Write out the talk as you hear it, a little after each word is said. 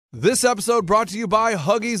This episode brought to you by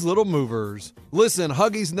Huggies Little Movers. Listen,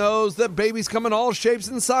 Huggies knows that babies come in all shapes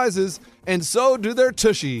and sizes, and so do their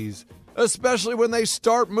tushies. Especially when they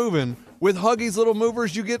start moving. With Huggies Little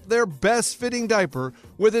Movers, you get their best fitting diaper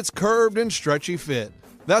with its curved and stretchy fit.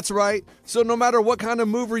 That's right, so no matter what kind of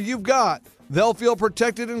mover you've got, they'll feel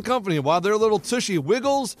protected and comfy while their little tushy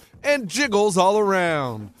wiggles and jiggles all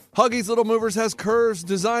around. Huggies Little Movers has curves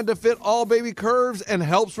designed to fit all baby curves and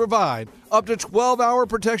helps provide up to 12-hour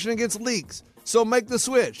protection against leaks. So make the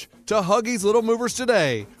switch to Huggies Little Movers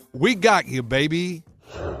today. We got you, baby.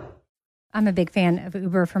 I'm a big fan of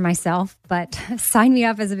Uber for myself, but sign me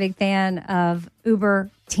up as a big fan of Uber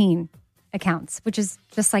Teen accounts, which is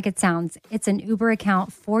just like it sounds. It's an Uber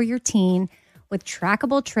account for your teen with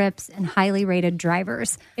trackable trips and highly rated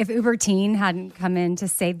drivers. If Uber Teen hadn't come in to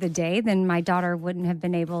save the day, then my daughter wouldn't have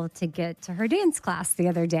been able to get to her dance class the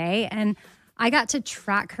other day. And I got to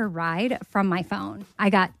track her ride from my phone. I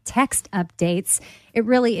got text updates. It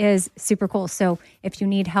really is super cool. So if you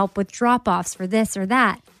need help with drop-offs for this or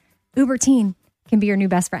that, Uber Teen can be your new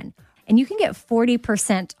best friend. And you can get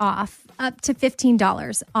 40% off, up to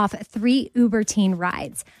 $15 off 3 Uber Teen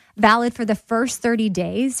rides. Valid for the first 30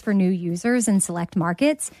 days for new users in select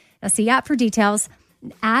markets. Now see app for details.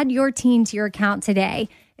 Add your teen to your account today.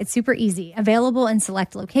 It's super easy. Available in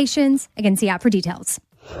select locations. Again, see app for details.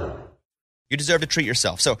 You deserve to treat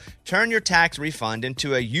yourself. So turn your tax refund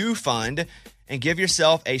into a U fund and give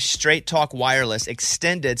yourself a Straight Talk Wireless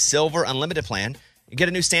Extended Silver Unlimited plan. And get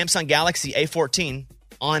a new Samsung Galaxy A14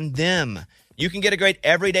 on them. You can get a great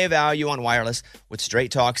everyday value on wireless with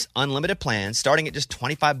Straight Talk's unlimited plans, starting at just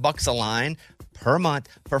 $25 a line per month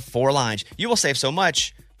for 4 lines. You will save so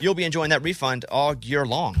much, you'll be enjoying that refund all year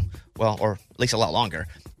long. Well, or at least a lot longer.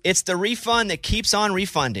 It's the refund that keeps on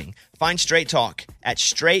refunding. Find Straight Talk at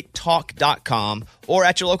straighttalk.com or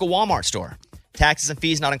at your local Walmart store. Taxes and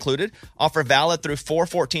fees not included. Offer valid through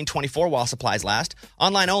 4/14/24 while supplies last.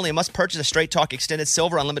 Online only. Must purchase a Straight Talk Extended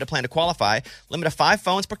Silver Unlimited plan to qualify. Limit of 5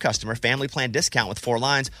 phones per customer. Family plan discount with 4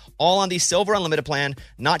 lines. All on the Silver Unlimited plan.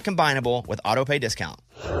 Not combinable with auto pay discount.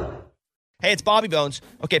 Hey, it's Bobby Bones.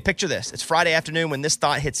 Okay, picture this. It's Friday afternoon when this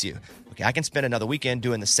thought hits you. Okay, I can spend another weekend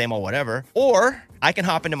doing the same old whatever. Or I can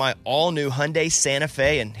hop into my all-new Hyundai Santa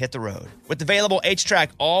Fe and hit the road. With available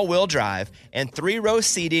H-Track all-wheel drive and 3-row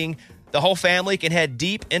seating, the whole family can head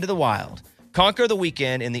deep into the wild. Conquer the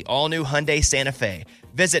weekend in the all-new Hyundai Santa Fe.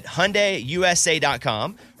 Visit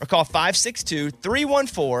HyundaiUSA.com or call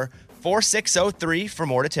 562-314-4603 for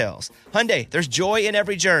more details. Hyundai, there's joy in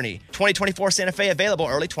every journey. 2024 Santa Fe available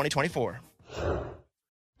early 2024. Here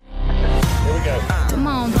we go. Come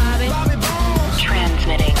on, Bobby.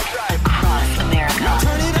 Transmitting across America.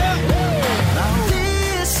 Turn it up.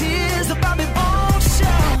 This is the Bobby Bones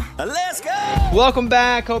Show. Let's go. Welcome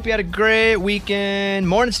back. Hope you had a great weekend.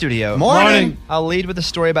 Morning, studio. Morning. I'll lead with a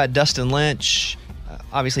story about Dustin Lynch.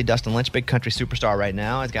 Obviously, Dustin Lynch, big country superstar right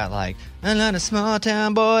now. He's got like, I'm not a small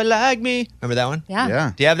town boy like me. Remember that one?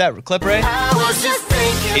 Yeah. Do you have that clip, Ray? I was just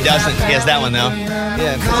thinking. He doesn't. He has that one, though.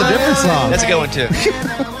 Yeah, It's a different song. that's a good one, too.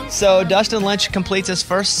 So, Dustin Lynch completes his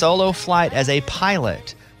first solo flight as a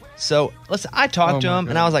pilot. So, listen, I talked to him,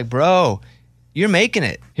 and I was like, bro, you're making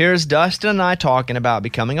it. Here's Dustin and I talking about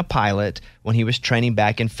becoming a pilot when he was training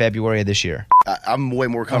back in February of this year. I'm way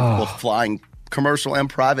more comfortable flying commercial and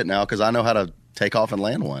private now because I know how to take off and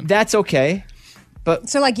land one. That's okay.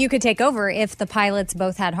 So like you could take over if the pilots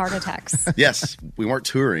both had heart attacks. Yes, we weren't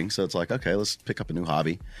touring, so it's like, okay, let's pick up a new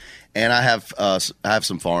hobby. And I have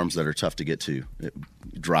some farms that are tough to get to,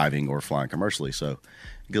 driving or flying commercially. So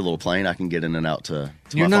get a little plane, I can get in and out to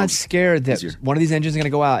You're my not farms scared that easier. one of these engines is going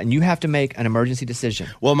to go out and you have to make an emergency decision.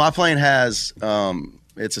 Well, my plane has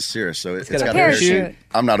it's a Cirrus, so it's got a got parachute.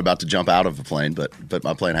 I'm not about to jump out of a plane, but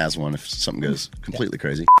my plane has one if something goes completely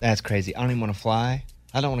crazy. That's crazy. I don't even want to fly.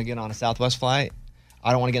 I don't want to get on a Southwest flight.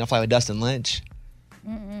 I don't want to get on a flight with Dustin Lynch.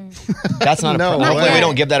 That's not No a hopefully way. we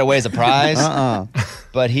don't give that away as a prize. Uh-uh.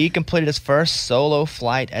 But he completed his first solo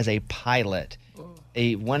flight as a pilot.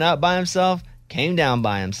 He went up by himself, came down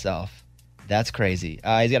by himself. That's crazy.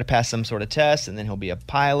 He's got to pass some sort of test, and then he'll be a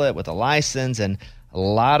pilot with a license and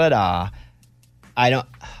la-da-da.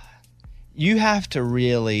 You have to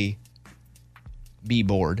really be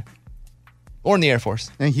bored. Or in the Air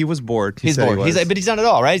Force. And he was bored. He's bored. But he's done it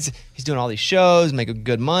all, right? He's doing all these shows, making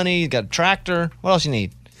good money. He's got a tractor. What else you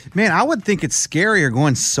need? Man, I would think it's scarier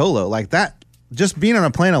going solo like that. Just being on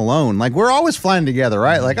a plane alone. Like, we're always flying together,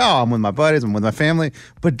 right? Like, oh, I'm with my buddies, I'm with my family.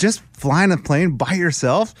 But just flying a plane by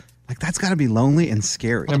yourself, like, that's got to be lonely and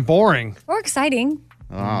scary. And boring. Or exciting.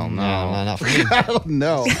 Oh, no. No, not for me. I don't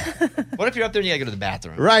know. What if you're up there and you got to go to the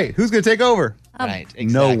bathroom? Right. Who's going to take over? Right.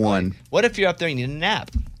 No Exactly. one. What if you're up there and you need a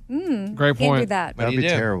nap? Great Can't do point. that. What do That'd you be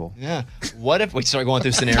do? terrible. Yeah. What if we start going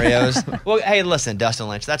through scenarios? Well, hey, listen, Dustin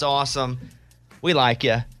Lynch, that's awesome. We like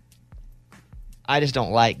you. I just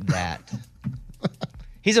don't like that.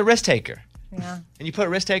 He's a risk taker. Yeah. And you put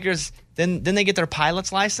risk takers, then they get their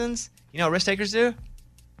pilot's license. You know what risk takers do?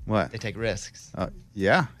 What? They take risks.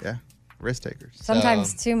 Yeah. Risk takers.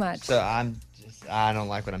 Sometimes too much. So I don't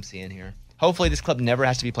like what I'm seeing here. Hopefully this clip never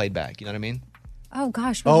has to be played back. You know what I mean? Oh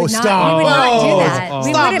gosh, we Oh, would not. stop. We would not Oh, do that.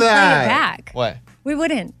 We stop wouldn't that. play it back. What? We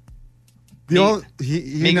wouldn't. The only,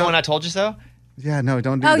 you Me know, going, I told you so? yeah, no,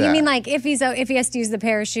 don't do Oh, that. you mean like if he has to use the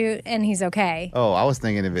parachute and he's okay? Oh, I was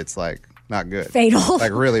thinking if it's like not good. Fatal.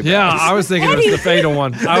 Like really bad. Yeah, I was thinking it was the fatal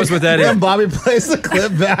one. I was with Eddie. Then Bobby plays the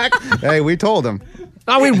clip back. Hey, we told him.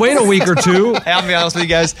 I mean, wait a week or two. Hey, I'll be honest with you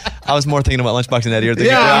guys. I was more thinking about Lunchbox and Eddie. Or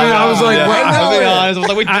thinking, Yeah, I mean, I was like, what? I'll be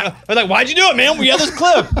honest. I was like, why'd you do it, man? We had this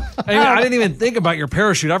clip. I didn't even think about your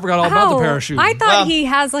parachute. I forgot all about the parachute. I thought Well- he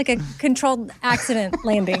has like a controlled accident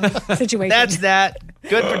landing situation. That's that.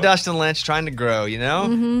 Good for Dustin Lynch trying to grow, you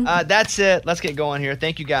know? That's it. Let's get going here.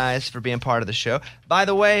 Thank you guys for being part of the show. By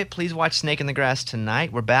the way, please watch Snake in the Grass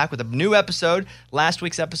tonight. We're back with a new episode. Last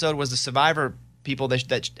week's episode was the Survivor people,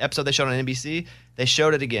 that episode they showed on NBC. They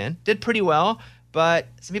showed it again. Did pretty well, but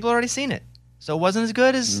some people already seen it. So it wasn't as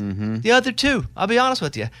good as the other two. I'll be honest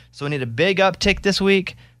with you. So we need a big uptick this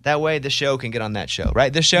week. That way the show can get on that show.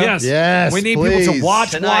 Right? This show? Yes. Yes, We need please. people to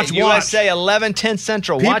watch, Tonight, watch. USA 11:10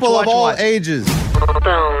 Central. People watch, of all watch. ages.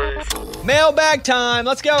 Bones. Mailbag time.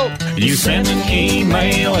 Let's go. You send an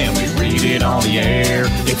email and we read it on the air.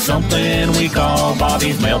 It's something we call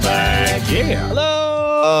Bobby's Mailbag. Yeah.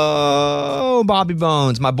 Hello, Bobby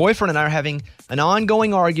Bones. My boyfriend and I are having an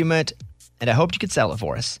ongoing argument, and I hoped you could settle it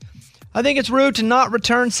for us. I think it's rude to not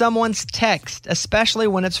return someone's text, especially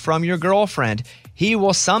when it's from your girlfriend. He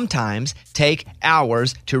will sometimes take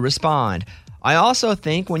hours to respond. I also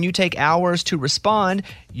think when you take hours to respond,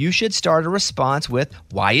 you should start a response with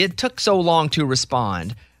why it took so long to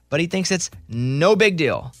respond. But he thinks it's no big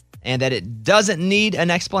deal and that it doesn't need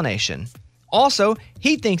an explanation. Also,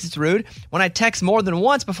 he thinks it's rude when I text more than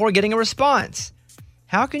once before getting a response.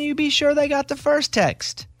 How can you be sure they got the first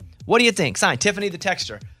text? What do you think? Sign, Tiffany the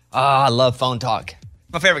texter. I love phone talk.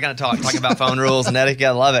 My favorite kind of talk, talking about phone rules and etiquette.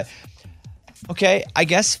 I love it. Okay, I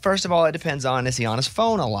guess first of all, it depends on, is he on his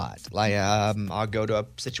phone a lot? Like, I'll go to a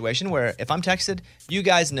situation where if I'm texted, you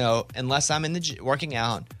guys know, unless I'm in the working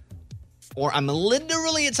out or I'm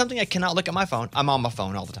literally at something I cannot look at my phone, I'm on my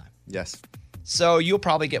phone all the time. Yes. So you'll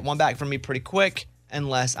probably get one back from me pretty quick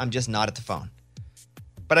unless I'm just not at the phone.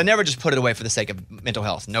 But I never just put it away for the sake of mental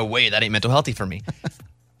health. No way, that ain't mental healthy for me.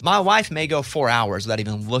 My wife may go 4 hours without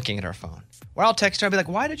even looking at her phone. Where I'll text her, I'll be like,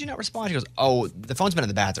 why did you not respond? She goes, oh, the phone's been in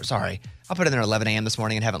the bathroom. Sorry. I'll put it in there at 11 a.m. this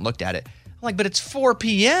morning and haven't looked at it. I'm like, but it's 4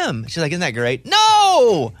 p.m. She's like, isn't that great?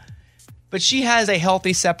 No! But she has a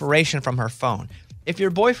healthy separation from her phone. If your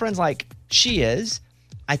boyfriend's like she is,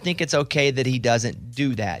 I think it's okay that he doesn't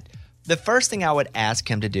do that. The first thing I would ask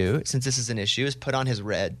him to do, since this is an issue, is put on his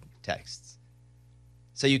read texts.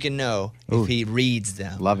 So you can know if he reads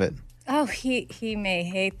them. Love it. Oh, he may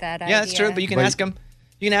hate that idea. Yeah, that's true, but you can ask him.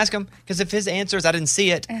 You can ask him, because if his answer is, I didn't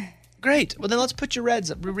see it, great. Well, then let's put your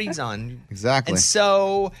reads on. Exactly.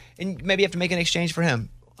 And maybe you have to make an exchange for him.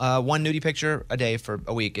 One nudie picture a day for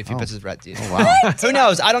a week if he puts his reads. Oh, wow. Who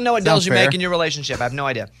knows? I don't know what deals Sounds you fair. make in your relationship. I have no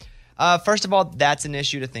idea. First of all, that's an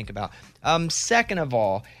issue to think about. Second of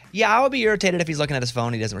all, yeah, I would be irritated if he's looking at his phone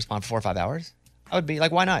and he doesn't respond for 4 or 5 hours. I would be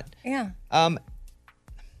like, why not? Yeah.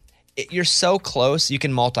 You're so close, you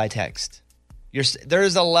can multi-text.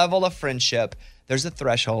 There's a level of friendship. There's a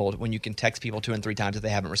threshold when you can text people 2 and 3 times if they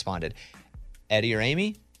haven't responded. Eddie or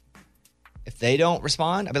Amy, if they don't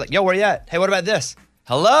respond, I'll be like, yo, where you at? Hey, what about this?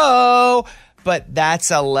 Hello? But that's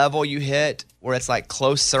a level you hit where it's like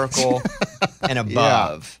close circle and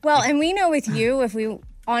above. Well, and we know with you, if we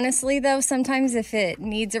honestly though, sometimes if it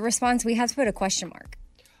needs a response, we have to put a question mark.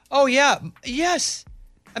 Oh, yeah. Yes.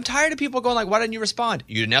 I'm tired of people going like, why didn't you respond?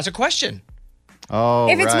 You didn't ask a question. Oh,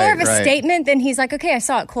 If it's more of a statement, then he's like, okay, I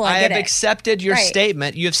saw it. Cool, I I get have it. accepted your Right.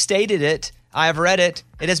 statement. You have stated it. I have read it.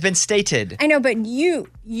 It has been stated. I know, but you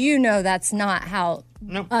know that's not how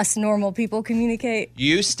Nope. us normal people communicate.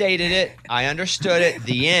 You stated it. I understood it.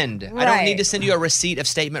 The end. I don't Right. need to send you a receipt of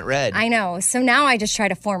statement read. I know. So now I just try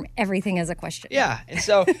to form everything as a question. Yeah. And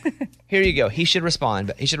so here you go. He should respond,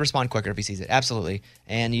 but he should respond quicker if he sees it. Absolutely.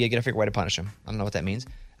 And you got to figure a way to punish him. I don't know what that means.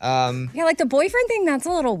 Yeah, like the boyfriend thing, that's a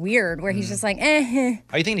little weird where he's just like, Are you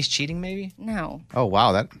thinking he's cheating maybe? no. Oh,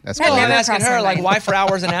 wow. That's That cool. I'm never asking crossed her, my like, mind. why for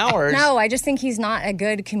hours and hours? No, I just think he's not a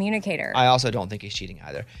good communicator. I also don't think he's cheating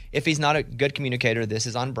either. If he's not a good communicator, this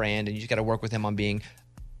is on brand, and you just got to work with him on being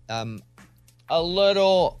a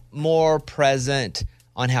little more present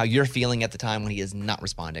on how you're feeling at the time when he is not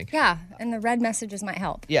responding. Yeah, and the red messages might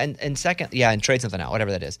help. Yeah, and and trade something out,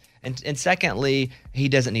 whatever that is. And secondly, he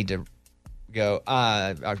doesn't need to go,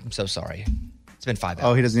 I'm so sorry. It's been 5 hours.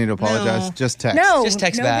 Oh, he doesn't need to apologize. No. Just text. No, just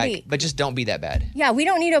text nobody. back, but just don't be that bad. Yeah, we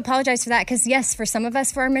don't need to apologize for that because, yes, for some of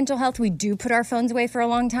us, for our mental health, we do put our phones away for a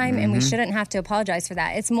long time, and we shouldn't have to apologize for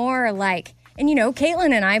that. It's more like, and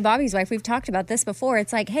Caitlin and I, Bobby's wife, we've talked about this before.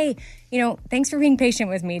 It's like, hey, thanks for being patient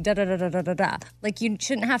with me. Da da da da da da da. Like, you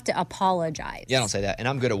shouldn't have to apologize. Yeah, don't say that. And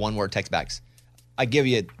I'm good at one-word text backs. I give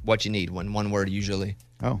you what you need, one word usually.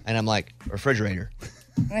 Oh. And I'm like, refrigerator,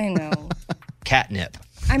 I know. catnip.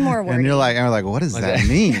 I'm more worried. And you're like, what does that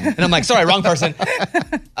mean? And I'm like, sorry, wrong person.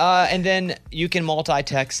 And then you can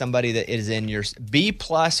multi-text somebody that is in your B+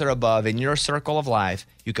 or above in your circle of life.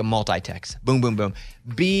 You can multi-text. Boom, boom, boom.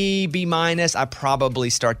 B-, I probably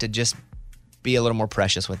start to just be a little more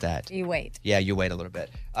precious with that. You wait. Yeah, you wait a little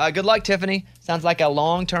bit. Good luck, Tiffany. Sounds like a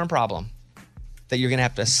long-term problem that you're going to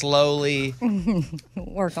have to slowly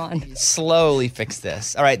fix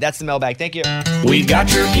this. All right, that's the mailbag. Thank you. We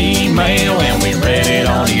got your email and we read it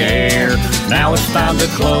on the air. Now it's time to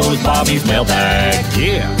close Bobby's mailbag.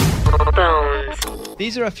 Yeah.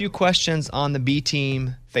 These are a few questions on the B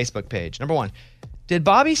Team Facebook page. Number 1, did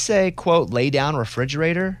Bobby say, quote, lay down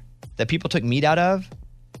refrigerator that people took meat out of?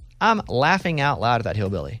 I'm laughing out loud at that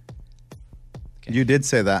hillbilly. Okay. You did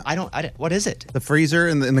say that. I don't. What is it? The freezer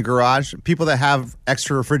in the garage. People that have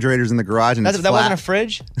extra refrigerators in the garage and that wasn't a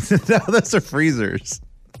fridge? No, those are freezers.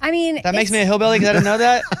 I mean, that makes me a hillbilly because I didn't know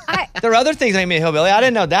that. There are other things that make me a hillbilly. I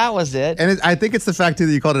didn't know that was it. And I think it's the fact too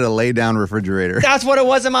that you called it a lay down refrigerator. That's what it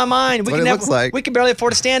was in my mind. That's what it looks like. We can barely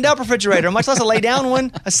afford a stand up refrigerator, much less a lay down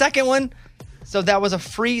one, a second one. So that was a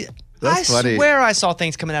free. That's funny. Swear I saw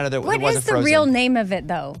things coming out of there. What wasn't is the frozen. real name of it,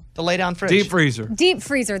 though? The lay down fridge. Deep freezer. Deep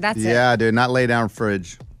freezer. That's it. Yeah, dude, not lay down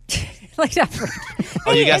fridge. Lay down fridge.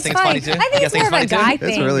 Oh, you guys think it's funny too? I think it's more of a guy thing.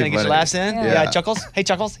 It's really funny. Get your laughs in? Yeah. Chuckles? Hey,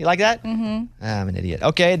 Chuckles, you like that? Mm-hmm. I'm an idiot.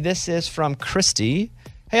 Okay, this is from Christy.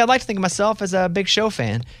 Hey, I'd like to think of myself as a big show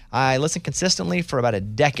fan. I listen consistently for about a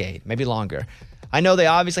decade, maybe longer. I know they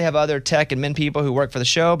obviously have other tech and men people who work for the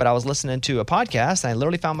show, but I was listening to a podcast and I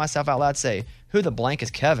literally found myself out loud say, who the blank is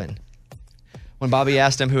Kevin? When Bobby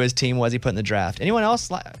asked him who his team was he put in the draft. Anyone else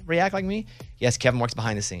react like me? Yes, Kevin works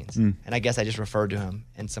behind the scenes. And I guess I just referred to him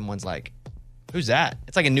and someone's like, who's that?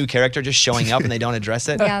 It's like a new character just showing up and they don't address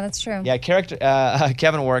it. Yeah, that's true. Yeah,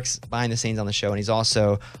 Kevin works behind the scenes on the show and he's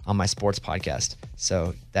also on my sports podcast.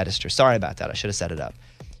 So that is true. Sorry about that. I should have set it up.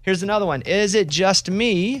 Here's another one. Is it just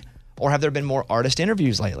me or have there been more artist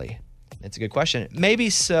interviews lately? It's a good question. Maybe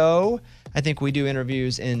so. I think we do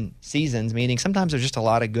interviews in seasons, meaning sometimes there's just a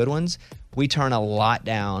lot of good ones. We turn a lot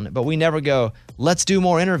down, but we never go, let's do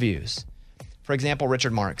more interviews. For example,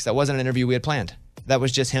 Richard Marks. That wasn't an interview we had planned. That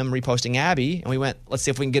was just him reposting Abby, and we went, let's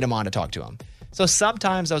see if we can get him on to talk to him. So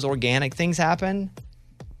sometimes those organic things happen.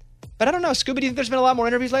 But I don't know, Scooby, do you think there's been a lot more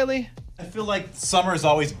interviews lately? I feel like summer is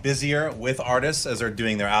always busier with artists as they're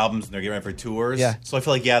doing their albums and they're getting ready for tours. Yeah. So I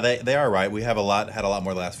feel like, they are right. We have had a lot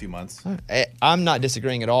more the last few months. I'm not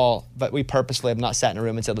disagreeing at all, but we purposely have not sat in a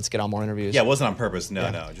room and said, let's get on more interviews. Yeah, it wasn't on purpose.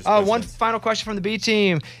 No. Just one final question from the B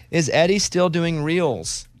team. Is Eddie still doing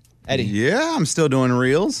reels? Eddie. Yeah, I'm still doing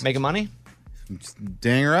reels. Making money?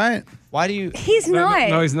 Dang right. Why do you? He's not.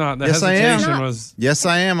 No, he's not. The Yes, I am. hesitation was. Yes,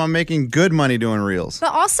 I am. I'm making good money doing reels.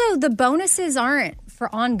 But also, the bonuses aren't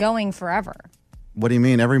for ongoing forever. What do you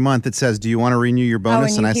mean? Every month it says, do you want to renew your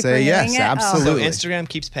bonus? and you I keep say, yes, renewing it? Oh. absolutely. So Instagram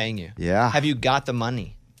keeps paying you. Yeah. Have you got the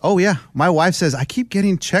money? Oh, yeah. My wife says, I keep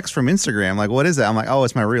getting checks from Instagram. Like, what is that? I'm like, oh,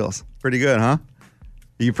 it's my reels. Pretty good, huh?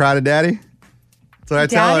 Are you proud of Daddy? That's what I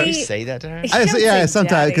tell her. You say that to her? I say, yeah, say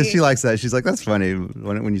sometimes because Daddy. she likes that. She's like, that's funny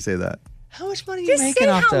when you say that. How much money are you Just making say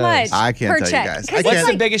off how those? much I can't per tell you check. guys. 'Cause I What's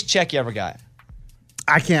can't- the biggest check you ever got?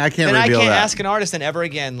 I can't Then I reveal can't that. ask an artist then ever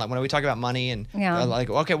again. Like when we talk about money and Yeah. like,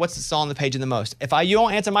 okay, what's the song on the page the most? If you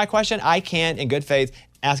don't answer my question, I can't, in good faith,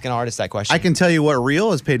 ask an artist that question. I can tell you what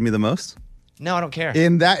reel has paid me the most. No, I don't care.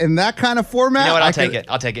 In that kind of format. You know what? I'll I take can- it.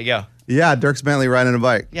 I'll take it. Go. Yeah, Dirks Bentley riding a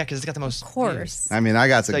bike. Yeah, because it's got the most. Of course. I mean, I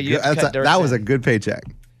got some. So you good, have to cut Dirks that was in. a good paycheck.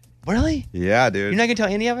 Really? Yeah, dude. You're not gonna tell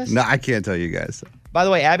any of us? No, I can't tell you guys. By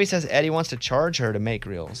the way, Abby says Eddie wants to charge her to make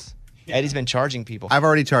reels. Eddie's been charging people. I've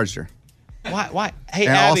already charged her, Why? Hey,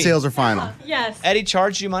 and all Abby. sales are final. Yes. Eddie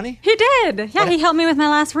charged you money? He did. Yeah, he helped me with my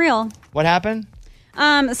last reel. What happened?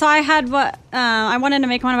 So I had I wanted to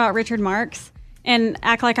make one about Richard Marks and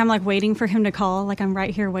act like I'm like waiting for him to call, like I'm right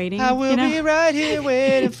here waiting. I will be right here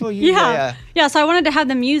waiting for you. Yeah. So I wanted to have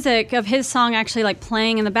the music of his song actually like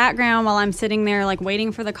playing in the background while I'm sitting there like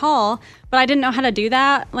waiting for the call. but I didn't know how to do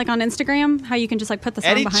that, like on Instagram, how you can just like put the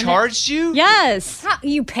song Eddie behind charged you? Yes.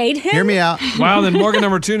 You paid him? Hear me out. Wow, then Morgan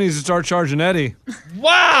number 2 needs to start charging Eddie.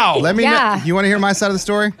 Wow. Let me Yeah. know. You want to hear my side of the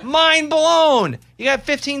story? Mind blown. You got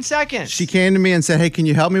 15 seconds. She came to me and said, hey, can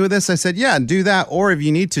you help me with this? I said, yeah, do that. Or if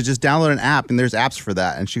you need to, just download an app, and there's apps for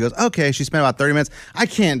that. And she goes, okay. She spent about 30 minutes. I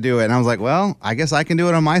can't do it. And I was like, well, I guess I can do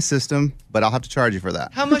it on my system, but I'll have to charge you for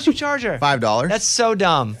that. How much you charge her? $5. That's so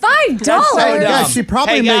dumb. $5? That's so dumb. Yeah, she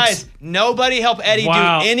probably hey, makes- guys, nobody help Eddie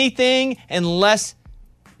Wow. do anything unless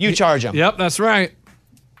you charge him. Yep, that's right.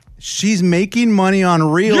 She's making money on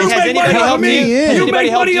Reels. Has make anybody money on helped me. you? Has You anybody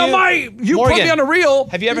make helped money on you? my. You put Morgan, me on a reel.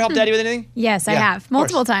 Have you ever helped Eddie with anything? Yes, I Yeah, have. of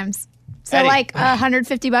Multiple course. times. So Eddie. like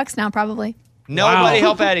 $150 now, probably. Nobody Wow.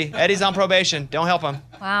 help Eddie. Eddie's on probation. Don't help him.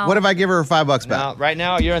 Wow. What if I give her $5 back? No, right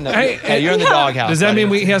now you're in the Hey, you're in the doghouse. Does that buddy.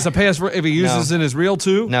 mean he has to pay us if he uses in his reel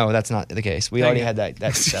too? No, that's not the case. We Dang already it. had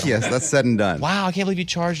that. Settlement. Yes, that's said and done. Wow, I can't believe you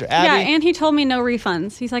charged her. Yeah, Abby, and he told me no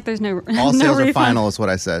refunds. He's like, there's no All no sales are refunds. final is what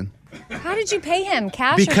I said. How did you pay him?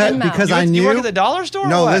 Cash Because or Venmo? because you, I knew you work at the dollar store?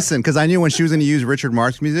 No, or what? listen, because I knew when she was going to use Richard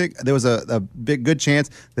Marx music, there was a big good chance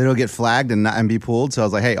that it'll get flagged and be pulled. So I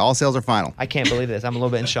was like, hey, all sales are final. I can't believe this. I'm a little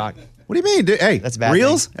bit in shock. What do you mean? Dude? Hey, That's a bad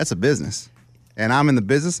Reels, that's a business. And I'm in the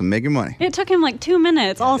business of making money. It took him like 2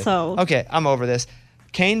 minutes also. Okay, I'm over this.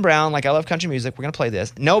 Kane Brown, like I love country music. We're gonna play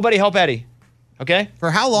this. Nobody help Eddie. Okay? For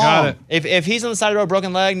how long? Got it. If he's on the side of the road,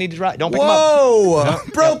 broken leg, need to drive, don't pick him up. Whoa!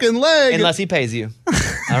 Broken leg. Unless he pays you.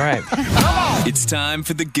 All right. It's time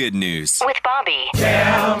for the good news. With Bobby.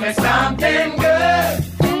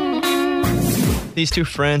 These two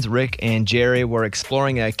friends, Rick and Jerry, were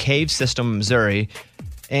exploring a cave system in Missouri,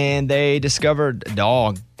 and they discovered a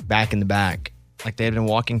dog back in the back. Like they had been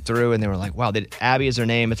walking through, and they were like, wow, Abby is her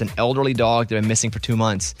name. It's an elderly dog that had been missing for 2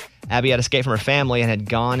 months. Abby had escaped from her family and had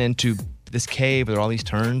gone into this cave with all these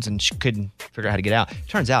turns, and she couldn't figure out how to get out.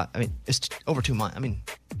 Turns out, I mean, it's over 2 months.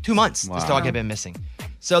 2 months this dog had been missing.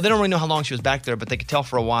 So they don't really know how long she was back there, but they could tell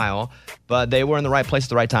for a while. But they were in the right place at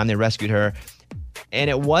the right time. They rescued her. And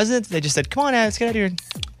it wasn't, they just said, come on, Abby, let's get out of here.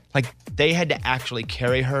 Like, they had to actually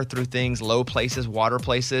carry her through things, low places, water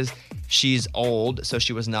places. She's old, so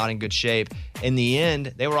she was not in good shape. In the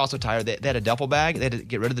end, they were also tired. They had a duffel bag. They had to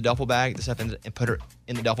get rid of the duffel bag, the stuff, and put her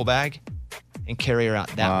in the duffel bag and carry her out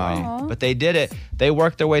that way. But they did it. They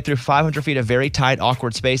worked their way through 500 feet of very tight,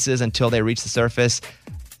 awkward spaces until they reached the surface.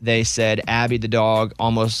 They said Abby, the dog,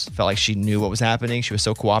 almost felt like she knew what was happening. She was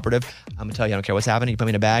so cooperative. I'm going to tell you, I don't care what's happening. You put me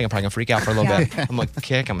in a bag, I'm probably going to freak out for a little bit. I'm going to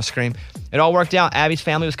kick, I'm going to scream. It all worked out. Abby's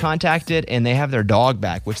family was contacted, and they have their dog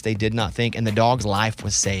back, which they did not think, and the dog's life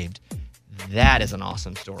was saved. That is an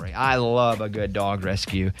awesome story. I love a good dog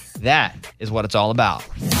rescue. That is what it's all about.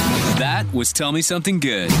 That was Tell Me Something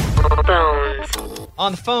Good.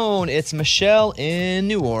 On the phone, it's Michelle in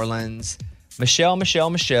New Orleans. Michelle,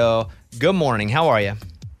 good morning. How are you?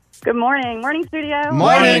 Good morning. Morning, studio.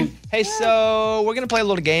 Morning. Hey, so we're going to play a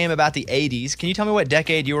little game about the 80s. Can you tell me what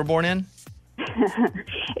decade you were born in?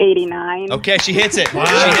 89. Okay, she hits it. Wow.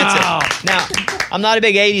 She hits it. Now, I'm not a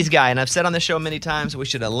big 80s guy, and I've said on this show many times we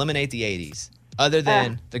should eliminate the 80s. Other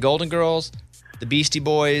than the Golden Girls, the Beastie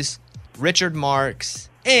Boys, Richard Marx,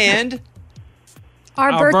 and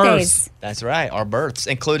Our birthdays. births. That's right, our births,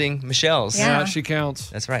 including Michelle's. Yeah, she counts.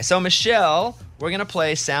 That's right. So, Michelle, we're going to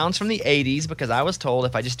play sounds from the 80s because I was told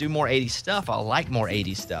if I just do more 80s stuff, I'll like more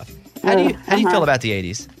 80s stuff. How do you feel about the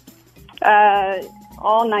 80s?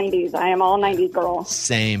 All 90s. I am all 90s girl.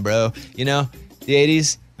 Same, bro. You know, the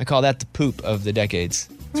 80s, I call that the poop of the decades.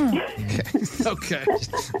 Okay.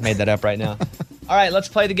 Just made that up right now. All right, let's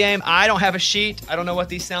play the game. I don't have a sheet. I don't know what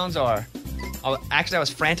these sounds are. Actually, I was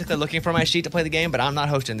frantically looking for my sheet to play the game, but I'm not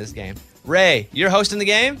hosting this game. Ray, you're hosting the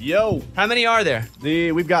game? Yo. How many are there?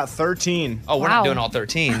 We've got 13. Oh, we're not doing all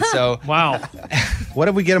 13, so... Wow. What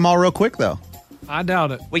if we get them all real quick, though? I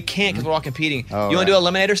doubt it. We can't because we're all competing. Oh, you want to do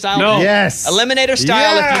Eliminator style? No. Yes. Eliminator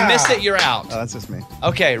style. If Yeah. you miss it, you're out. Oh, that's just me.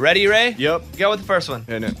 Okay, ready, Ray? Yep. Go with the first one.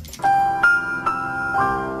 In it.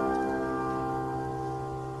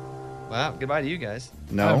 Well, goodbye to you guys.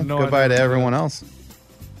 I No, have no goodbye idea to what everyone that else.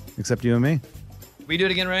 Except you and me. Will you do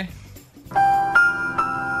it again, Ray?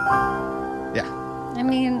 Yeah. I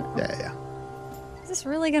mean, Yeah. is this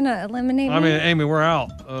really going to eliminate me? I mean, Amy, we're out.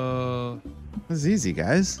 This is easy,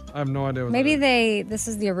 guys. I have no idea what Maybe that this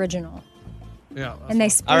is the original, is. Yeah. and they All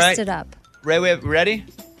spruced right. it up. Ray, we ready?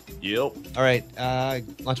 Yep. All right,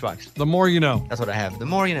 Lunchbox. The more you know. That's what I have. The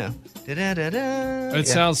more you know. Da-da-da-da. It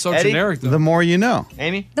sounds so Eddie? generic, though. The more you know.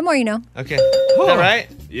 Amy? The more you know. Okay. Is that right?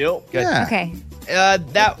 Yep. Good. Yeah. Okay.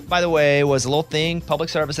 That, by the way, was a little thing, public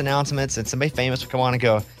service announcements, and somebody famous would come on and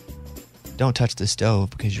go, don't touch the stove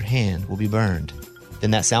because your hand will be burned.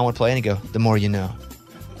 Then that sound would play and he'd go, the more you know.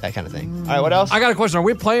 That kind of thing. All right, what else? I got a question. Are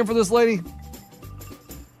we playing for this lady?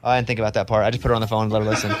 I didn't think about that part. I just put her on the phone and let her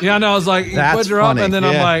listen. Yeah, I know. I was like, you That's put her funny. up, and then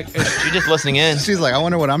I'm Yeah. like, She's just listening in. She's like, I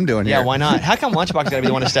wonder what I'm doing here. Yeah, why not? How come Lunchbox got to be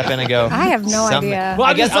the one to step in and go? I have no something? idea. Well,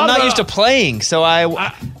 I guess just I'm thought not about- used to playing, so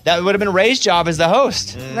that would have been Ray's job as the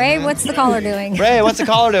host. Ray, what's the caller doing? Ray, what's the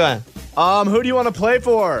caller doing? Who do you want to play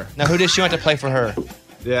for? No, who does she want to play for her?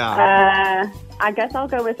 Yeah. I guess I'll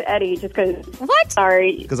go with Eddie just because. What?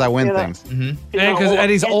 Sorry. Because I win things. Mm-hmm. and because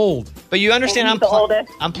Eddie's old. But you understand He's the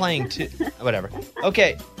oldest. I'm playing too. Whatever.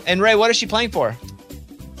 Okay, and Ray, what is she playing for?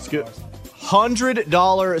 It's good.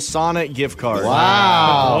 $100 Sonic gift card.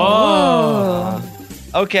 Wow.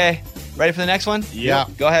 Okay, ready for the next one? Yeah.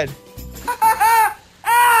 Go ahead.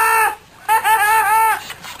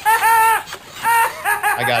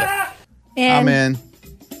 I got it. And I'm in.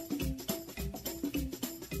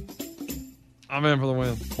 I'm in for the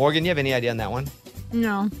win. Morgan, you have any idea on that one?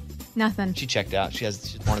 No, nothing. She checked out.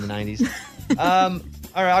 She's born in the 90s.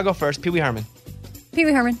 All right, I'll go first. Pee Wee Herman. Pee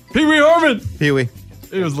Wee Herman. Pee Wee Herman. Pee Wee.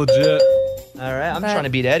 It was legit. All right, I'm But- trying to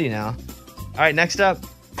beat Eddie now. All right, next up.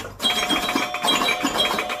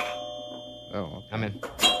 Oh, I'm in.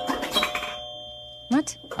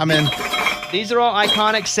 What? I'm in. These are all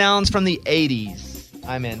iconic sounds from the 80s.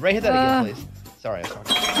 I'm in. Ray, hit that again, please. Sorry, I'm sorry.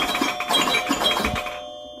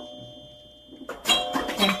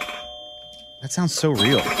 That sounds so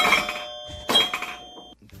real.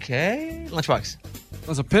 Okay. Lunchbox.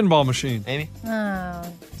 That's a pinball machine. Amy? Oh,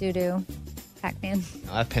 doo-doo. Pac-Man.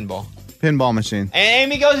 No, that's pinball. Pinball machine.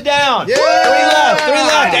 And Amy goes down. Yeah! 3 left. 3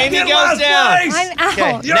 left. Amy Get goes last down. place! I'm out.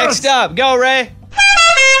 Okay, Yes! next up. Go, Ray.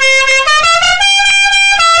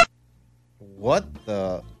 What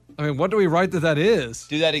the? I mean, what do we write that is?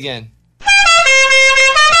 Do that again.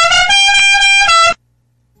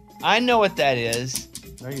 I know what that is.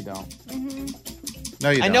 No, you don't.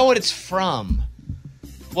 No, you don't. I know what it's from.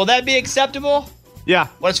 Will that be acceptable? Yeah.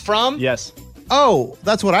 What it's from? Yes. Oh,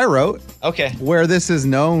 that's what I wrote. Okay. Where this is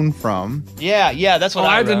known from. Yeah, that's what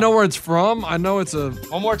I I have to wrote. know where it's from. I know it's a.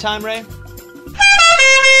 One more time, Ray.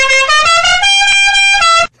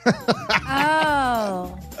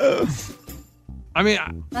 Oh. I mean,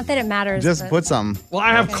 Not that it matters. Just but- put something. well,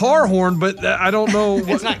 I have car horn, but I don't know. It's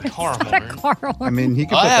What, not car Not a horn. car horn. I mean, he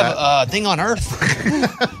could I put have that. thing on Earth.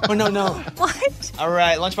 Oh, no. What? All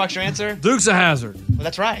right, Lunchbox, your answer? Dukes of Hazzard. Well,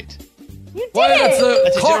 that's right. You did Well, that's it.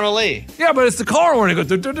 That's a car- General Lee. Yeah, but it's the car horn. It goes.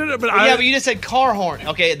 But Yeah, but you just said car horn.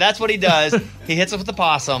 Okay, that's what he does. He hits us with the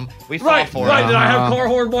possum. We fall right, for right. it. Did I have car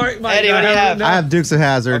horn? Mike? Eddie, what do you have? I have Dukes of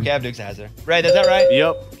Hazzard. Okay, I have Dukes of Hazzard. Ray, is that right?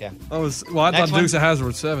 Yep. Okay. I was. Well, I Next thought one. Dukes of Hazzard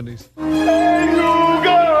were 70s.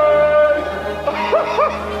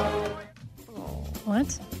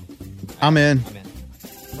 What? I'm in. I'm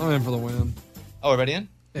in. I'm in for the win. Oh, we're ready in?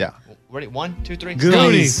 Yeah. Ready? 1, 2, 3.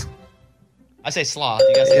 Goonies. I say sloth.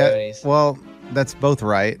 You guys say Yeah. Goonies. Well, that's both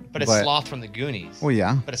right. But it's sloth from the Goonies. Well,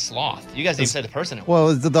 yeah. But it's sloth. You guys didn't say the person it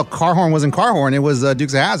was. Well, the car horn wasn't car horn. It was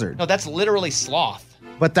Dukes of Hazzard. No, that's literally sloth.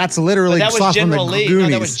 But that's literally But that was sloth from the General Lee. Goonies. No,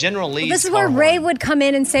 that was General Lee. This is where Ray would come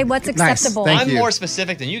in and say what's acceptable. Thank I'm you. more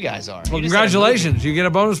specific than you guys are. Well, You just said a congratulations. You get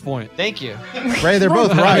a bonus point. movie. Thank you. Ray, they're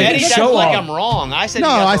both I right. mean, Eddie's Show acting like off. I'm wrong. I said No,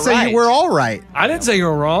 you guys I were said right. you were all right. I didn't say you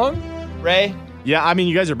were wrong. Ray, Yeah, I mean,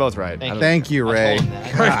 you guys are both right. Thank you. Thank you, I Ray. told him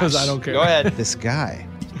that. Because Gosh. I don't care. Go ahead. This guy.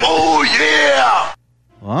 Oh, yeah!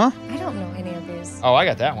 Huh? I don't know any of these. Oh, I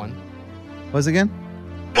got that one. What's it again?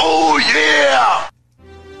 Oh, yeah!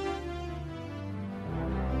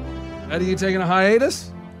 Eddie, you taking a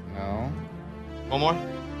hiatus? No. One more.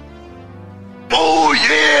 Oh,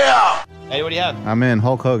 yeah! Eddie, what do you have? I'm in.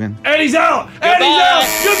 Hulk Hogan. Eddie's out. Eddie's Goodbye. out.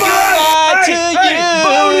 Goodbye. Goodbye to hey, you.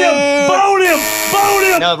 Bone him. Bone him. Bone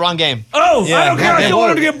him. No, wrong game. Oh, Yeah. I don't care. I still want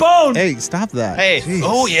him to get boned. Hey, stop that. Hey. Jeez.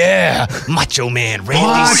 Oh, yeah. Macho Man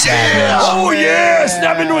Randy Savage Oh, yeah.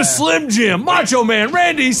 Snap into a Slim Jim. Macho Man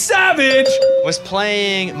Randy Savage. was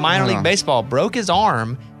playing minor league baseball, broke his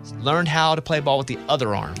arm, learned how to play ball with the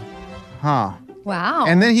other arm. Huh. Wow.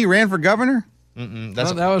 And then he ran for governor? That's No,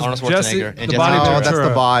 that was Arnold Jesse- Schwarzenegger. the and Jesse body Oh, Ventura. that's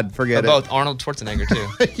the bod. Forget But it. both Arnold Schwarzenegger, too.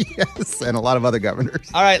 Yes, and a lot of other governors.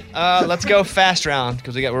 All right, let's go fast round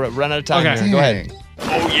because we're running out of time Okay. here. Go ahead. Dang.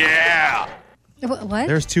 Oh, yeah! What?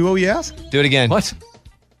 There's 2 oh yes? Do it again. What?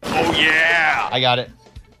 Oh, yeah! I got it.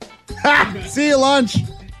 Ha! See you lunch.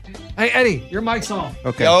 Hey, Eddie, your mic's on.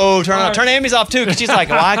 Okay. Oh, turn All on. right. Turn Amy's off, too, because she's like,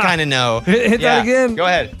 well, I kind of know. Hit that again. Go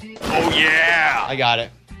ahead. Oh, yeah! I got it.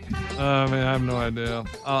 Man, I have no idea.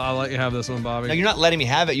 I'll let you have this one, Bobby. No, you're not letting me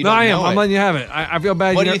have it. You No, don't I am. know I'm it. letting you have it. I feel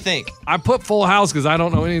bad. What do you think? I put Full House because I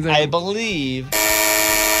don't know anything. I believe.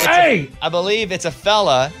 Hey! I believe it's a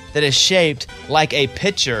fella that is shaped like a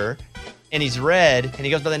pitcher, and he's red, and he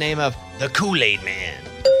goes by the name of the Kool-Aid Man.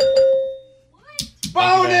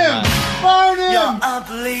 Bone him! Bone him! You're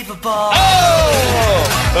unbelievable.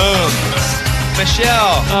 Oh! Boom.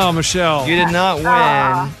 Michelle. Oh, Michelle. You did not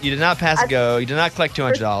win. You did not pass go. You did not collect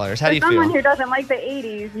 $200. How do you someone feel? who doesn't like the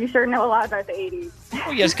 80s, you sure know a lot about the 80s.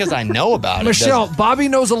 Well, yes, because I know about it. Michelle, Bobby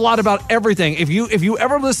knows a lot about everything. If you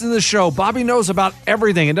ever listen to the show, Bobby knows about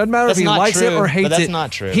everything. It doesn't matter That's if he not likes true, it or hates but that's it.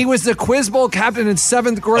 not true. He was the Quiz Bowl captain in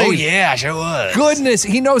 7th grade. Oh, yeah, sure was. Goodness,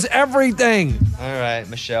 he knows everything. All right,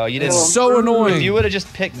 Michelle. You didn't. It's so annoying. If you would have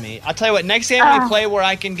just picked me. I'll tell you what, next game we play where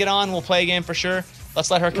I can get on, we'll play a game for sure. Let's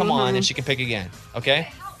let her come on and she can pick again. Okay?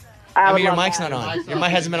 I mean, your mic's not on. Your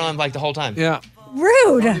mic hasn't been on like the whole time. Yeah.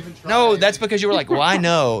 Rude. No, that's because you were like, well, I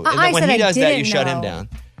know. And then when he does that, you shut him down.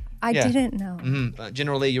 I didn't know. Mm-hmm.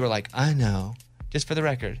 Generally, you were like, I know. Just for the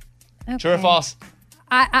record. Okay. True or false?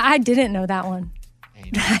 I didn't know that one.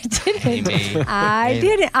 I didn't. Amy. I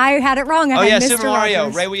didn't. I had it wrong. Oh, I had yeah, Mr. Super Mario.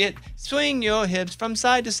 Rogers. Right, we hit swing your hips from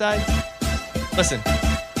side to side. Listen.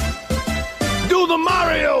 Do the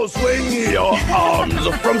Mario, swing your arms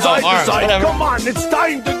from side arms, to side. whatever. Come on, it's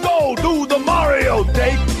time to go. Do the Mario.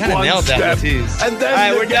 Take Kind of one nailed step. that tease. And then all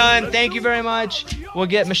right, we're again. done. Thank you very much. We'll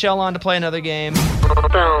get Michelle on to play another game.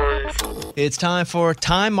 It's time for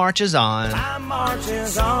Time Marches On.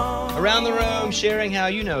 Around the room, sharing how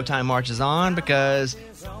you know time marches on because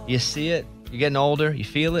you see it, you're getting older, you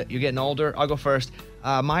feel it, you're getting older. I'll go first.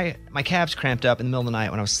 My calves cramped up in the middle of the night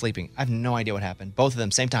when I was sleeping. I have no idea what happened. Both of them,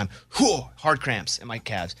 same time. Whew, hard cramps in my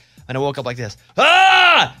calves. And I woke up like this.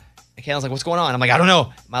 Ah! And Kayla's like, what's going on? I'm like, I don't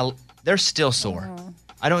know. They're still sore.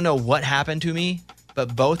 I don't know what happened to me,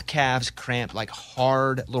 but both calves cramped like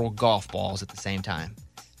hard little golf balls at the same time.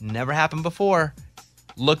 Never happened before.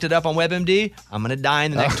 Looked it up on WebMD. I'm going to die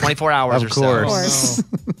in the next 24 hours or so. Of course.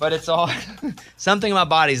 But it's all something in my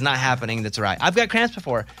body's not happening that's right. I've got cramps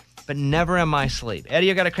before, but never in my sleep. Eddie,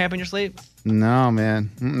 you got a cramp in your sleep? No, man.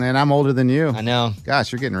 And I'm older than you. I know.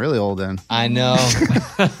 Gosh, you're getting really old then. I know.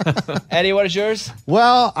 Eddie, what is yours?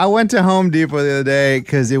 Well, I went to Home Depot the other day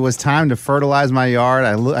because it was time to fertilize my yard.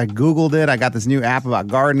 I Googled it. I got this new app about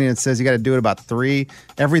gardening. It says you got to do it about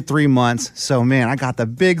every 3 months. So, man, I got the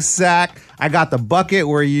big sack. I got the bucket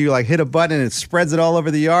where you like hit a button and it spreads it all over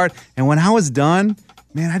the yard. And when I was done,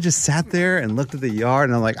 man, I just sat there and looked at the yard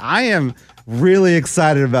and I'm like, I am really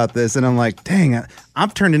excited about this. And I'm like, dang, I'm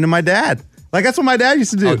turned into my dad. Like, that's what my dad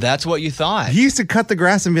used to do. Oh, that's what you thought. He used to cut the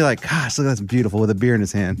grass and be like, gosh, look, that's beautiful with a beer in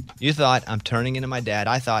his hand. You thought, I'm turning into my dad.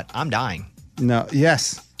 I thought, I'm dying. No,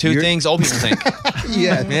 yes. Two things old people think.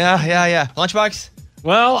 Yeah. Yeah. Lunchbox?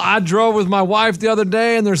 Well, I drove with my wife the other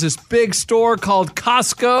day, and there's this big store called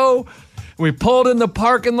Costco. We pulled in the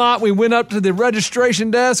parking lot. We went up to the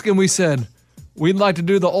registration desk, and we said, we'd like to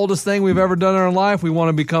do the oldest thing we've ever done in our life. We want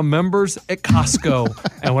to become members at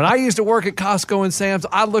Costco. And when I used to work at Costco and Sam's,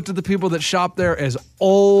 I looked at the people that shop there as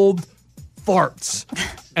old farts.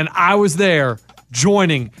 And I was there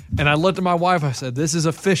joining. And I looked at my wife. I said, this is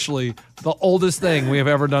officially the oldest thing we have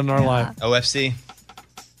ever done in our life. OFC.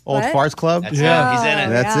 Old What? Farts Club? That's Yeah. it. He's in it.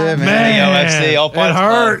 That's Yeah. it, man. The OFC. Old it Parts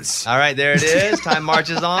Club. hurts. All right, there it is. Time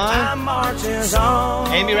marches on.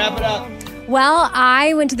 Amy, wrap it up. Well,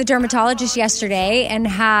 I went to the dermatologist yesterday and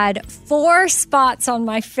had 4 spots on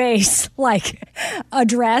my face, like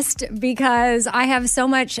addressed, because I have so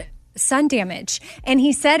much sun damage. And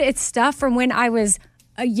he said it's stuff from when I was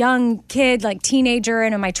a young kid, like teenager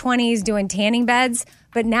and in my 20s doing tanning beds.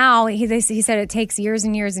 But now he said it takes years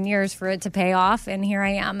and years and years for it to pay off. And here I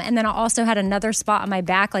am. And then I also had another spot on my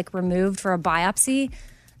back, like removed for a biopsy.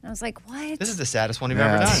 And I was like, what? This is the saddest one you've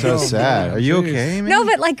ever Yeah, done. it's so sad. Are you okay, man? No,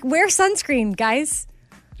 but like wear sunscreen, guys.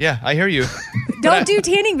 Yeah, I hear you. Don't do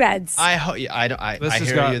tanning beds. I This has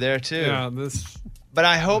hear got- you there too. Yeah, this. But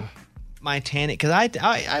I hope my tanning, because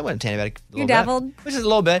I went tanning bed a little You bit, dabbled? which is a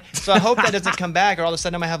little bit. So I hope that doesn't come back, or all of a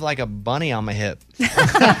sudden I might have like a bunny on my hip. You know,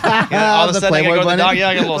 all of a The sudden I gotta Playboy go to the bunny? dog. Yeah,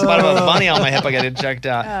 I got a little spot of a bunny on my hip. I got it checked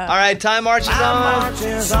out. All right, time marches on.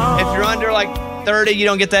 If you're under like 30, you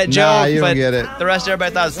don't get that joke. Nah, you don't but get it. The rest of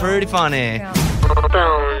everybody thought it was pretty funny.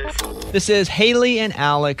 This is Haley and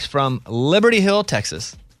Alex from Liberty Hill,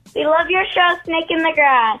 Texas. We love your show, Snake in the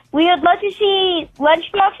Grass. We would love to see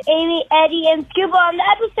Lunchbox, Amy, Eddie, and Scuba on the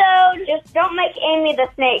episode. Just don't make Amy the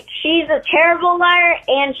snake. She's a terrible liar,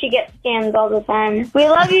 and she gets scammed all the time. We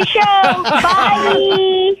love your show.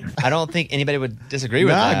 Bye. I don't think anybody would disagree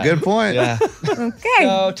with Nah, that. good point. Yeah. Okay.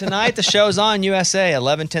 So tonight the show's on USA,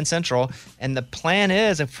 11:10 Central, and the plan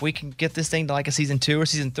is if we can get this thing to like a season 2 or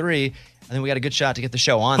season 3, I think we got a good shot to get the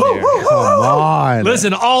show on there. Come on.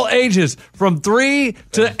 Listen, all ages from 3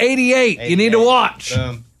 to 88. You need to watch.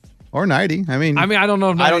 Boom. Or 90. I mean, I don't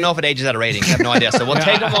know. I don't know if it ages out of rating. I have no idea. So we'll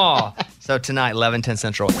take them all. So tonight, 11:10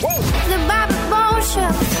 Central. The Bobby Bones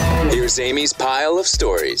Here's Amy's pile of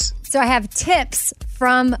stories. So I have tips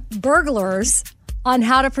from burglars on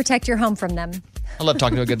how to protect your home from them. I love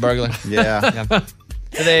talking to a good burglar. Yeah.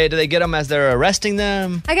 Do they get them as they're arresting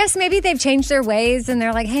them? I guess maybe they've changed their ways and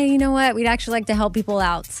they're like, hey, you know what? We'd actually like to help people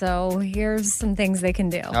out. So here's some things they can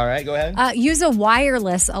do. All right, go ahead. Use a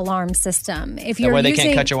wireless alarm system. If That you're way they using,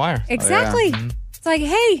 can't cut your wire. Exactly. Oh, yeah. Mm-hmm. It's like,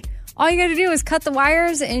 hey, all you got to do is cut the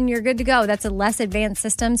wires and you're good to go. That's a less advanced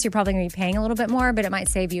system, so you're probably going to be paying a little bit more, but it might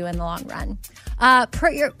save you in the long run.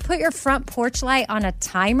 Put your front porch light on a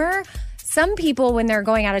timer. Some people, when they're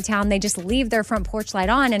going out of town, they just leave their front porch light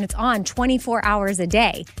on and it's on 24 hours a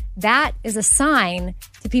day. That is a sign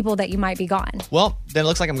to people that you might be gone. Well, then it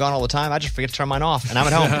looks like I'm gone all the time. I just forget to turn mine off, and I'm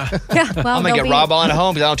at home. Yeah, well, I'm going to get robbed while I'm at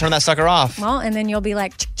home because I don't turn that sucker off. Well, and then you'll be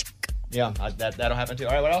like, Yeah, that'll happen too.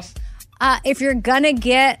 All right, what else? if you're going to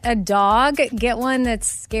get a dog, get one that's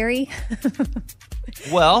scary.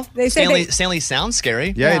 Well, They say Stanley sounds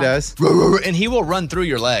scary. Yeah, he does. And he will run through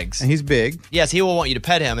your legs. And he's big. Yes, he will want you to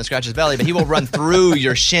pet him and scratch his belly, but he will run through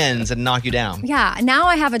your shins and knock you down. Yeah, now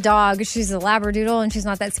I have a dog. She's a Labradoodle, and she's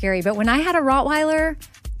not that scary. But when I had a Rottweiler,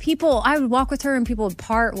 I would walk with her, and people would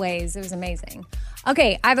part ways. It was amazing.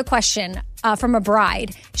 Okay, I have a question from a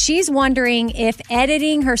bride. She's wondering if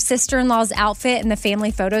editing her sister-in-law's outfit in the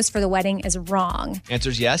family photos for the wedding is wrong.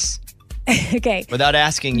 Answer's yes. Okay. Without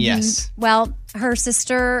asking, yes. Well, her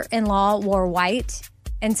sister-in-law wore white,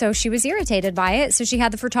 and so she was irritated by it. So she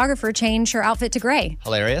had the photographer change her outfit to gray.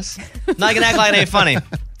 Hilarious. Not gonna act like it ain't funny.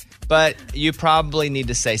 But you probably need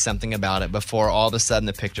to say something about it before all of a sudden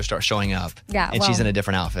the picture starts showing up. Yeah, and she's in a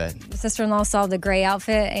different outfit. The sister-in-law saw the gray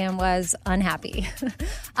outfit and was unhappy.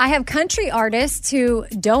 I have country artists who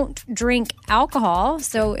don't drink alcohol.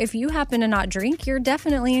 So if you happen to not drink, you're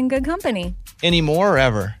definitely in good company. Anymore or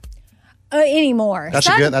ever? Anymore. That's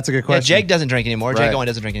a good question. Yeah, Jake doesn't drink anymore. Right. Jake Owen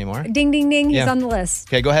doesn't drink anymore. Ding, ding, ding. He's Yeah. on the list.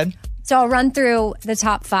 Okay, go ahead. So I'll run through the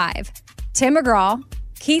top 5. Tim McGraw,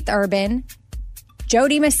 Keith Urban,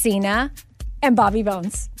 Jody Messina, and Bobby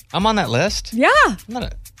Bones. I'm on that list. Yeah. I'm not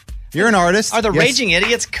a, You're an artist. Are the Yes. Raging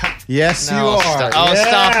Idiots? Yes, No, you are.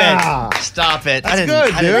 Stop it. Stop it. That's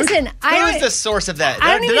good, dude. Listen, Who's the source of that?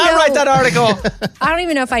 I don't Did even I write know- that article? I don't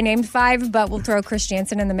even know if I named 5, but we'll throw Chris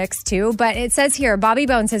Jansen in the mix too. But it says here, Bobby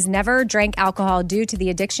Bones has never drank alcohol due to the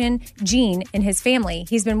addiction gene in his family.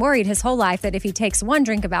 He's been worried his whole life that if he takes one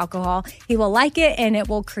drink of alcohol, he will like it and it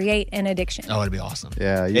will create an addiction. Oh, it'd be awesome.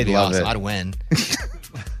 Yeah, It'd you'd be love awesome. it. I'd win.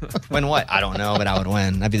 Win what? I don't know, but I would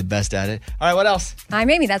win. I'd be the best at it. All right, what else? I'm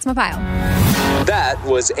Amy. That's my pile. That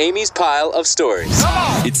was Amy's pile of stories.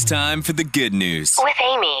 It's time for the good news. With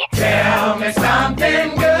Amy. Tell me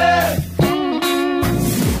something good.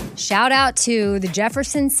 Shout out to the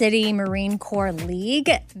Jefferson City Marine Corps League.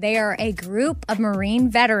 They are a group of Marine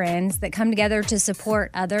veterans that come together to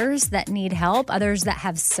support others that need help, others that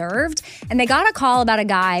have served. And they got a call about a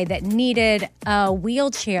guy that needed a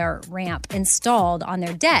wheelchair ramp installed on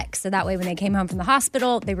their deck. So that way, when they came home from the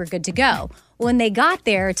hospital, they were good to go. When they got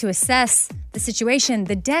there to assess the situation,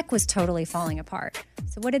 the deck was totally falling apart.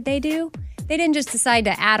 So what did they do? They didn't just decide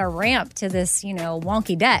to add a ramp to this,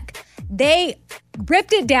 wonky deck. They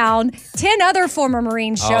ripped it down. 10 other former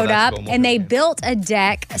Marines showed up, and they built a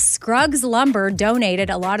deck. Scruggs Lumber donated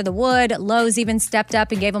a lot of the wood. Lowe's even stepped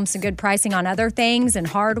up and gave them some good pricing on other things and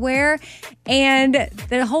hardware. And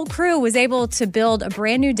the whole crew was able to build a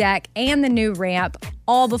brand new deck and the new ramp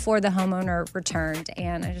all before the homeowner returned.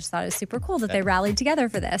 And I just thought it was super cool that they rallied together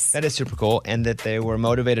for this. That is super cool, and that they were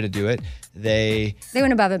motivated to do it. They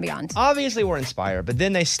went above and beyond. Obviously were inspired, but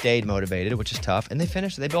then they stayed motivated, which is tough, and they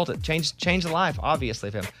finished it. They built it, changed the life, obviously,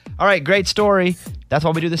 of him. All right, great story. That's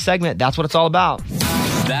why we do this segment. That's what it's all about.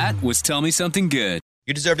 That was Tell Me Something Good.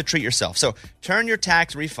 You deserve to treat yourself. So turn your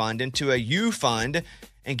tax refund into a U fund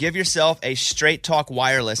and give yourself a Straight Talk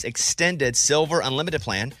Wireless Extended Silver Unlimited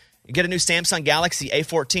plan. You get a new Samsung Galaxy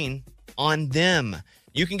A14 on them.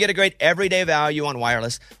 You can get a great everyday value on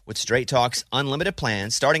wireless with Straight Talk's unlimited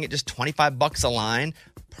plans, starting at just $25 a line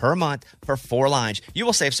per month for 4 lines. You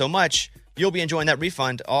will save so much, you'll be enjoying that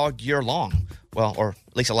refund all year long. Well, or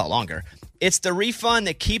at least a lot longer. It's the refund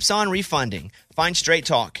that keeps on refunding. Find Straight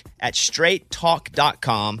Talk at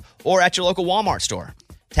straighttalk.com or at your local Walmart store.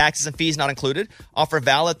 Taxes and fees not included. Offer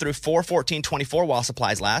valid through 4/14/24 while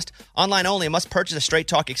supplies last. Online only. Must purchase a Straight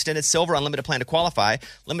Talk Extended Silver Unlimited plan to qualify.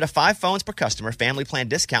 Limit of 5 phones per customer. Family plan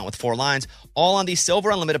discount with 4 lines. All on the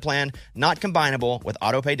Silver Unlimited plan. Not combinable with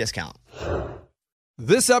auto pay discount.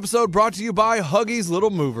 This episode brought to you by Huggies Little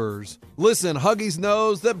Movers. Listen, Huggies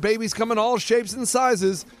knows that babies come in all shapes and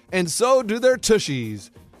sizes, and so do their tushies.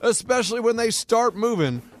 Especially when they start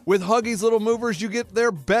moving. With Huggies Little Movers, you get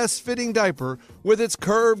their best fitting diaper with its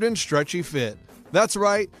curved and stretchy fit. That's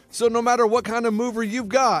right. So no matter what kind of mover you've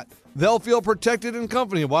got, they'll feel protected and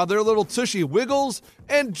comfy while their little tushy wiggles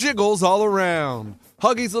and jiggles all around.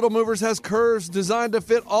 Huggies Little Movers has curves designed to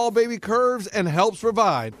fit all baby curves and helps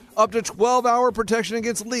provide up to 12-hour protection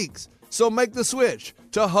against leaks. So make the switch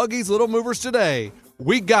to Huggies Little Movers today.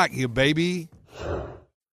 We got you, baby.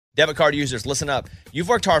 Debit card users, listen up. You've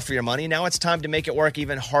worked hard for your money. Now it's time to make it work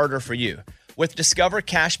even harder for you. With Discover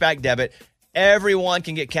Cashback Debit, everyone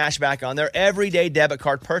can get cash back on their everyday debit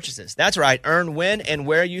card purchases. That's right. Earn when and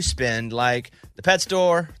where you spend, like the pet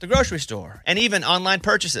store, the grocery store, and even online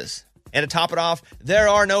purchases. And to top it off, there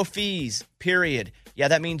are no fees, period. Yeah,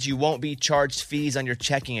 that means you won't be charged fees on your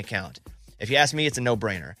checking account. If you ask me, it's a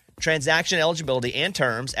no-brainer. Transaction eligibility and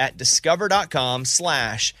terms at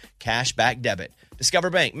discover.com/cashbackdebit. Discover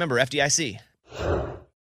Bank, member FDIC.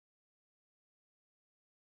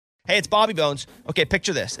 Hey, it's Bobby Bones. Okay,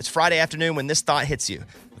 picture this. It's Friday afternoon when this thought hits you.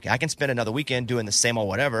 Okay, I can spend another weekend doing the same old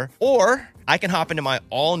whatever, or I can hop into my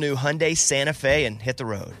all-new Hyundai Santa Fe and hit the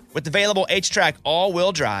road. With available H-Track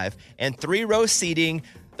all-wheel drive and 3-row seating,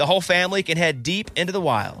 the whole family can head deep into the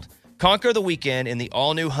wild. Conquer the weekend in the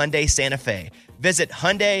all-new Hyundai Santa Fe. Visit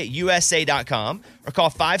HyundaiUSA.com or call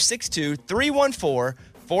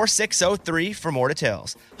 562-314-4603 for more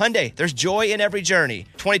details. Hyundai, there's joy in every journey.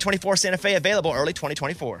 2024 Santa Fe available early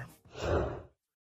 2024.